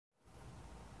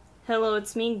Hello,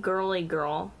 it's me, Girly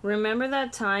Girl. Remember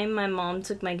that time my mom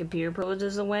took my computer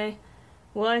privileges away?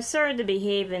 Well, I started to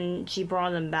behave and she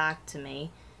brought them back to me.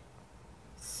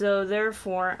 So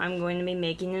therefore, I'm going to be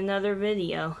making another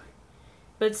video.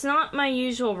 But it's not my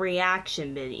usual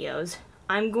reaction videos.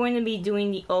 I'm going to be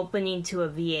doing the opening to a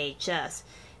VHS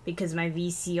because my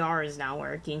VCR is not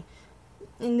working.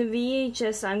 And the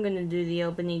VHS I'm going to do the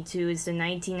opening to is the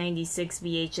 1996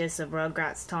 VHS of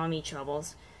Rugrats Tommy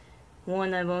Troubles.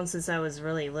 One I've owned since I was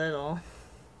really little.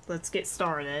 Let's get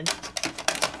started.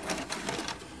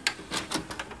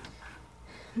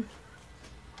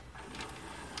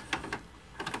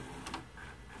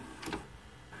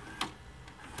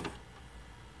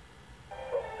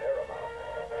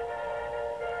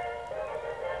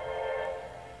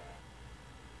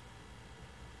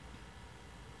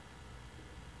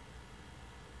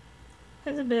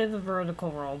 Has a bit of a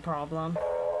vertical roll problem.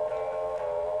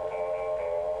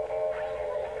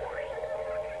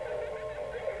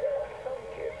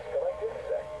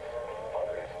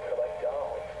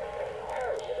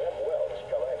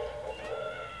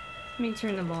 Let me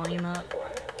turn the volume up.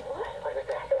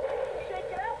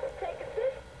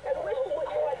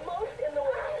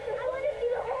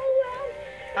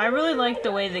 I really liked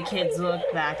the way the kids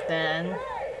looked back then.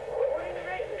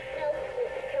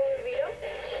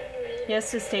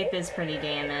 Yes, this tape is pretty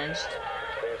damaged.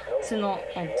 It's an old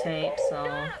tape, so...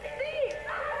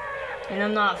 And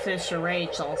I'm not Fisher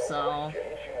Rachel, so...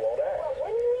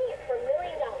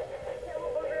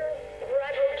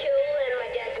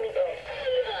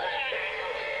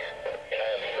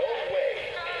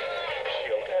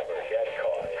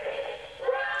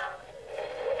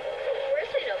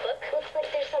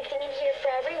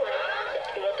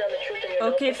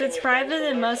 Okay, if it's private,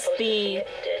 it must be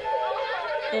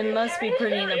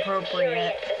pretty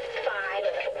inappropriate.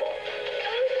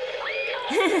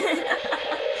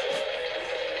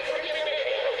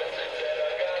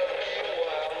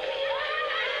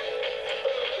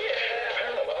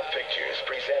 Paramount Pictures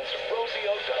presents Rosie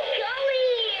O'Donnell.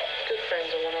 Golly! Good friends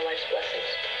are one of life's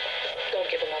blessings. Don't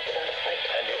give them up without a fight.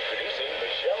 And introducing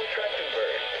Michelle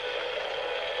Trachtenberg.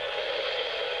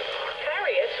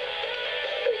 Harriet?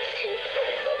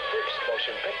 The first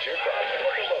motion picture from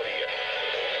Nickelodeon.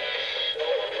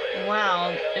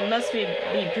 Wow, it must be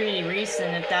pretty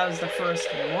recent if that was the first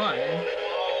one. This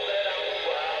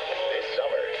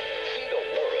summer, see the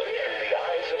world through the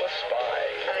eyes of a spy.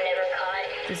 I'm never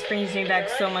caught. This brings me back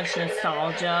so much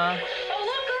nostalgia.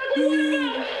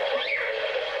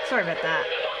 Sorry about that.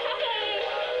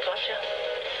 Gotcha.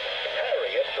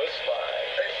 Harriet the Spy.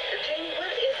 Jane,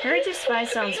 what is... Harriet the Spy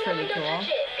sounds pretty cool. And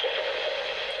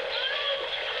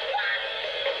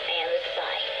the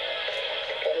spy.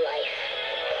 Good life.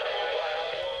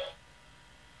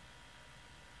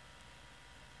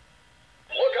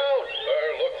 Look out!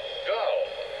 Look down.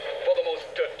 For the most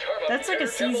determined... That's like a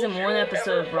season 1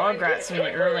 episode of Rugrats from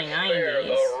the early They're 90s.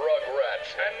 the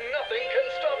Rugrats, and nothing can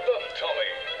stop them. Tommy,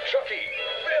 Chucky,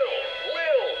 Bill,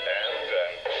 Lil, and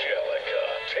Angelica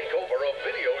take over a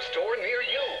video store near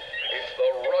you. It's the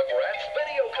Rugrats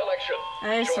Video Collection.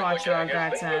 I used to Join watch the gang as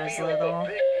Rugrats they when I was reveal the little.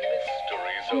 big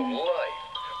mysteries of life.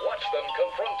 Watch them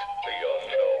confront the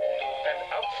unknown and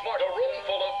outsmart a room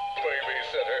full of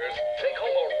babysitters. Take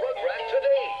home a Rugrat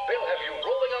today. They'll have you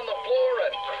rolling on the floor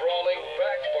and crawling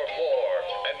back for more.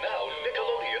 And now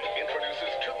Nickelodeon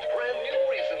introduces 2 brand new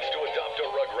reasons to adopt a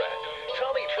Rugrat.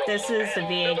 Tommy Troubles. This is the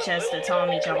VHS to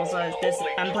Tommy Troubles. I'm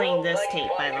playing this tape,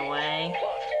 by the way.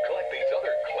 Plus, collect these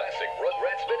other classic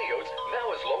Rugrats videos now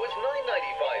as low as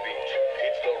 $9.95 each.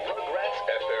 It's the Rugrats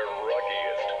at their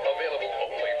ruggiest. Available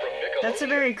only from Nickelodeon. That's a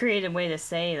very creative way to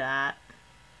say that.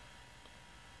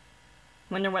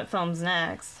 Wonder what film's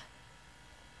next.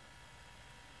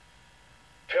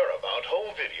 Paramount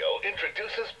Home Video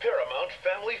introduces Paramount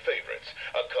Family Favorites,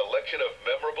 a collection of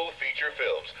memorable feature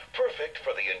films, perfect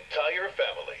for the entire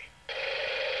family.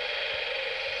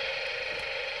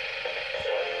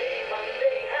 Sunday,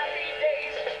 Monday, happy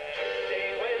days.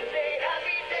 Tuesday, Wednesday,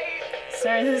 happy days.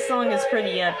 Sorry, this song is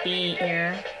pretty upbeat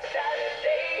here.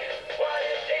 Saturday, what a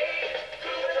day.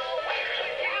 Grooving all week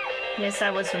with you. Yes,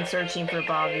 I was from Searching for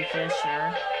Bobby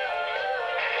Fischer.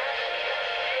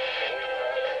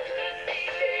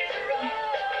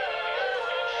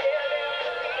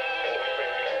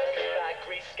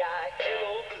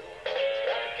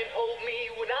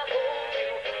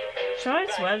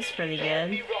 Charlotte's Web's pretty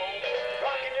good.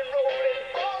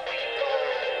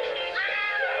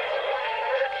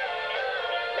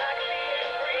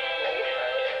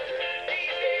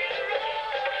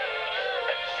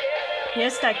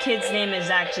 Yes, that kid's name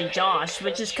is actually Josh,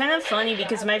 which is kind of funny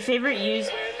because my favorite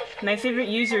My favorite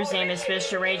user's name is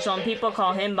Mr. Rachel, and people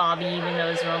call him Bobby even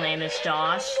though his real name is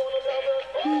Josh.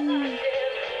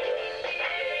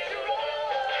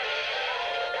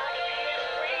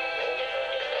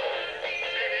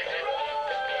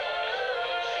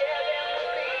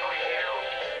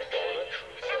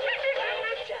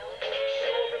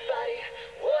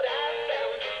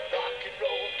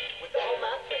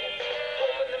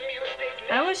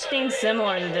 I wish things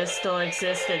similar to this still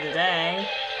existed today.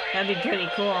 That'd be pretty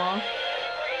cool.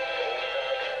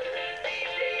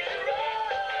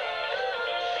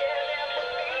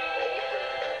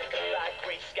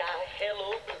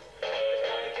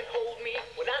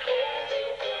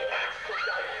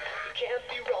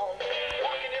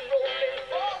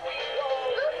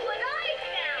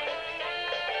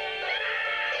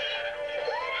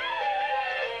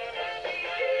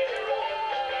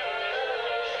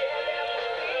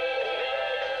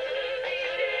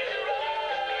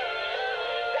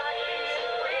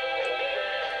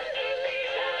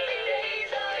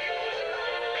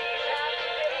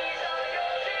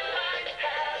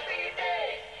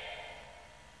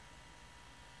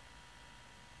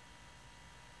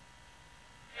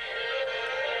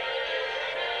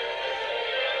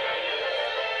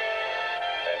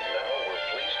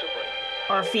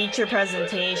 Our feature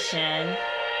presentation.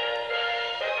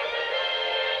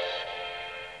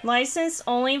 Licensed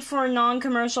only for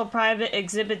non-commercial private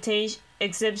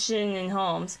exhibition in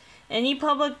homes. Any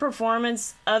public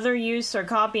performance, other use, or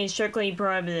copying strictly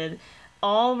prohibited.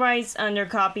 All rights under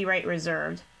copyright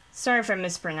reserved. Sorry if I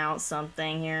mispronounced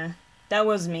something here. That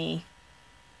was me.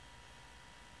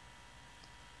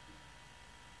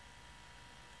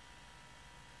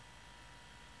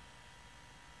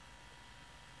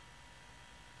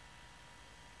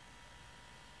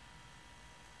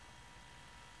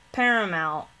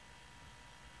 Paramount,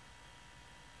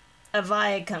 a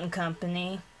Viacom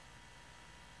company.